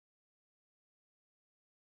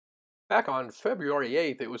Back on February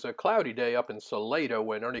 8th, it was a cloudy day up in Salado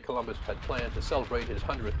when Ernie Columbus had planned to celebrate his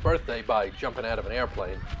 100th birthday by jumping out of an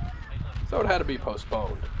airplane, so it had to be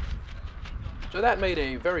postponed. So that made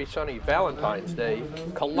a very sunny Valentine's Day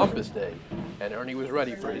Columbus Day, and Ernie was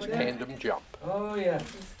ready for his tandem jump. Oh yeah,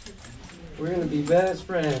 we're gonna be best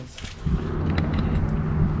friends.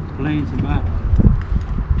 Plane's about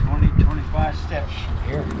 20-25 steps from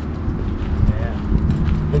here. Yeah,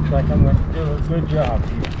 looks like I'm gonna do a good job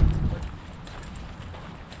here.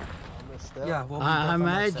 Yeah, well, I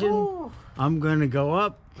imagine I'm gonna go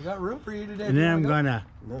up. We got room for you today. And then I'm gonna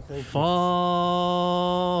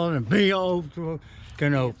fall and be open.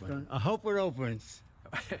 Can open. I hope it opens.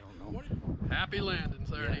 Happy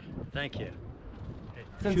landings, Ernie. Yeah, thank you.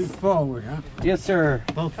 Shoot forward, huh? Yes, sir.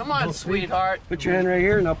 Come on, sweetheart. Put your hand right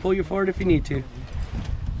here, and I'll pull you forward if you need to.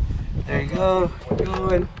 There you go.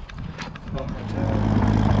 Going.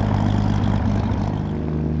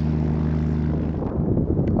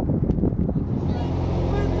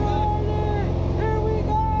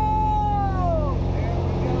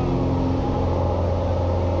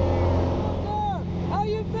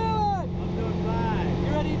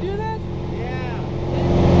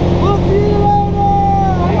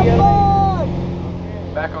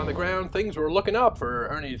 Back on the ground, things were looking up for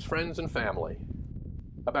Ernie's friends and family.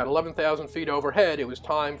 About 11,000 feet overhead, it was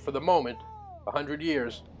time for the moment, 100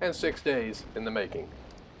 years and 6 days in the making.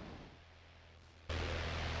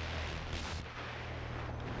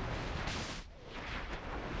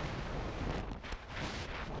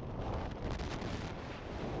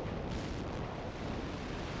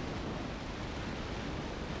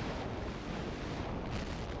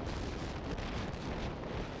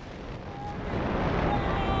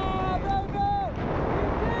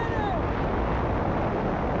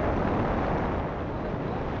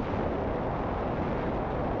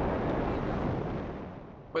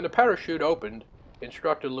 When the parachute opened,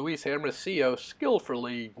 instructor Luis Hermosillo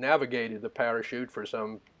skillfully navigated the parachute for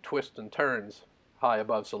some twists and turns high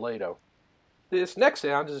above Salado. This next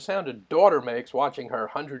sound is a sound a daughter makes watching her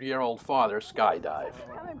 100-year-old father skydive.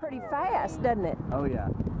 Coming pretty fast, doesn't it? Oh yeah.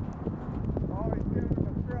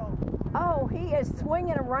 Oh, he is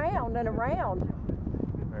swinging around and around.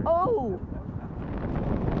 Oh!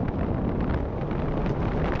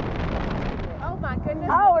 Oh my goodness.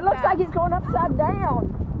 Oh, it looks like he's going upside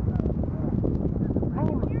down.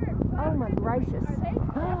 Oh my gracious.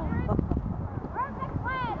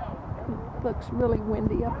 Looks really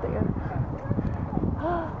windy up there.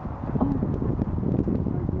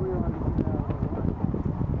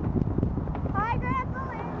 Hi, Grandpa.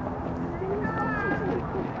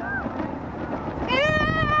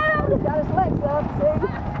 He's got his legs up, see?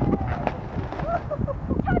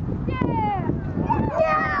 Yeah!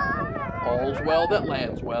 All's well that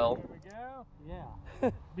lands well. Yeah.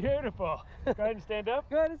 Beautiful. Go ahead and stand up.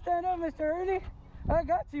 Go ahead and stand up, Mr. Ernie. I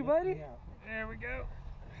got you, buddy. There we go.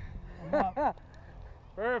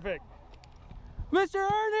 Perfect. Mr.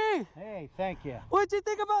 Ernie! Hey, thank you. What'd you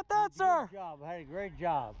think about that, sir? Good job. I had a great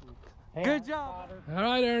job. Hey, Good job. All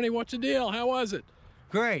right, Ernie, what's the deal? How was it?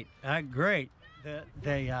 Great. Great.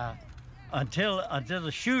 Until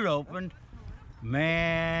the chute opened,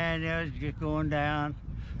 man, it was just going down.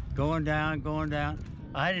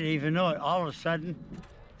 I didn't even know it. All of a sudden,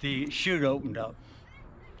 the chute opened up.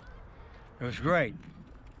 It was great.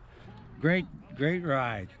 Great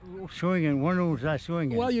ride. Swinging. When was I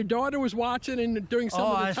swinging? Well, your daughter was watching and doing some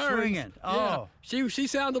of the I was turns. swinging. Oh. Yeah. She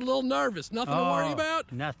sounded a little nervous. Nothing to worry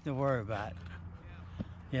about? Nothing to worry about.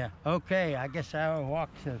 Yeah. Okay, I guess I will walk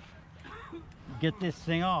to get this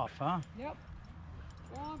thing off, huh? Yep.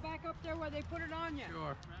 Go on back up there where they put it on you.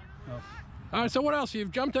 Sure. Oh. All right, so what else?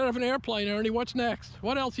 You've jumped out of an airplane, Ernie. What's next?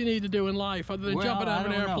 What else you need to do in life other than jumping out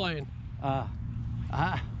of an airplane?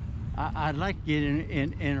 I'd like to get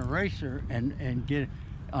in a racer and get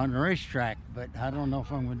on the racetrack, but I don't know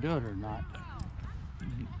if I'm going to do it or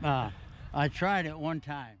not. I tried it one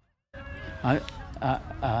time. I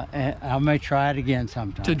may try it again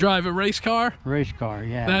sometime. To drive a race car? Race car,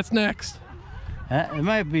 yeah. That's next. It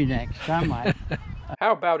might be next. I might.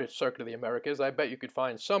 How about it, Circuit of the Americas? I bet you could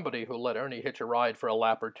find somebody who'll let Ernie hitch a ride for a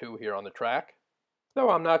lap or two here on the track. Though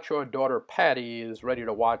I'm not sure daughter Patty is ready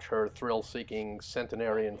to watch her thrill-seeking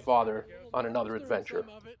centenarian father on another adventure.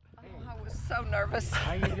 I was so nervous.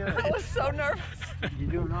 How you doing? I was so nervous. You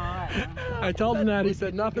doing all right, huh? I told him that. He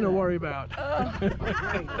said nothing to worry about.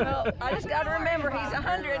 Well, I just got to remember he's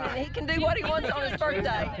 100 and he can do what he wants on his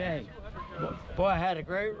birthday. Okay. Boy, I had a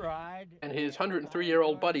great ride. And his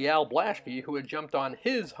 103-year-old buddy Al Blaschke, who had jumped on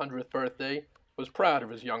his 100th birthday, was proud of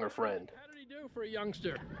his younger friend. How did he do for a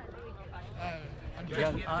youngster?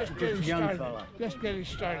 Just a young fella. Just getting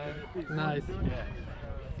started. Nice.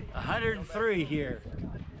 103 here.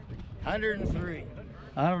 103.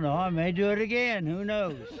 I don't know. I may do it again. Who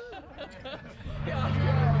knows?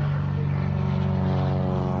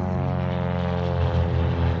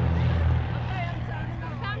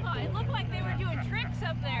 It looked like they were doing tricks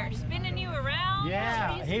up there, spinning you around.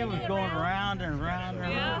 Yeah, he was going around and around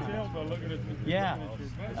and around. Yeah.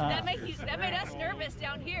 That made us nervous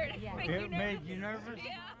down here. It made you nervous?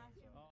 Yeah.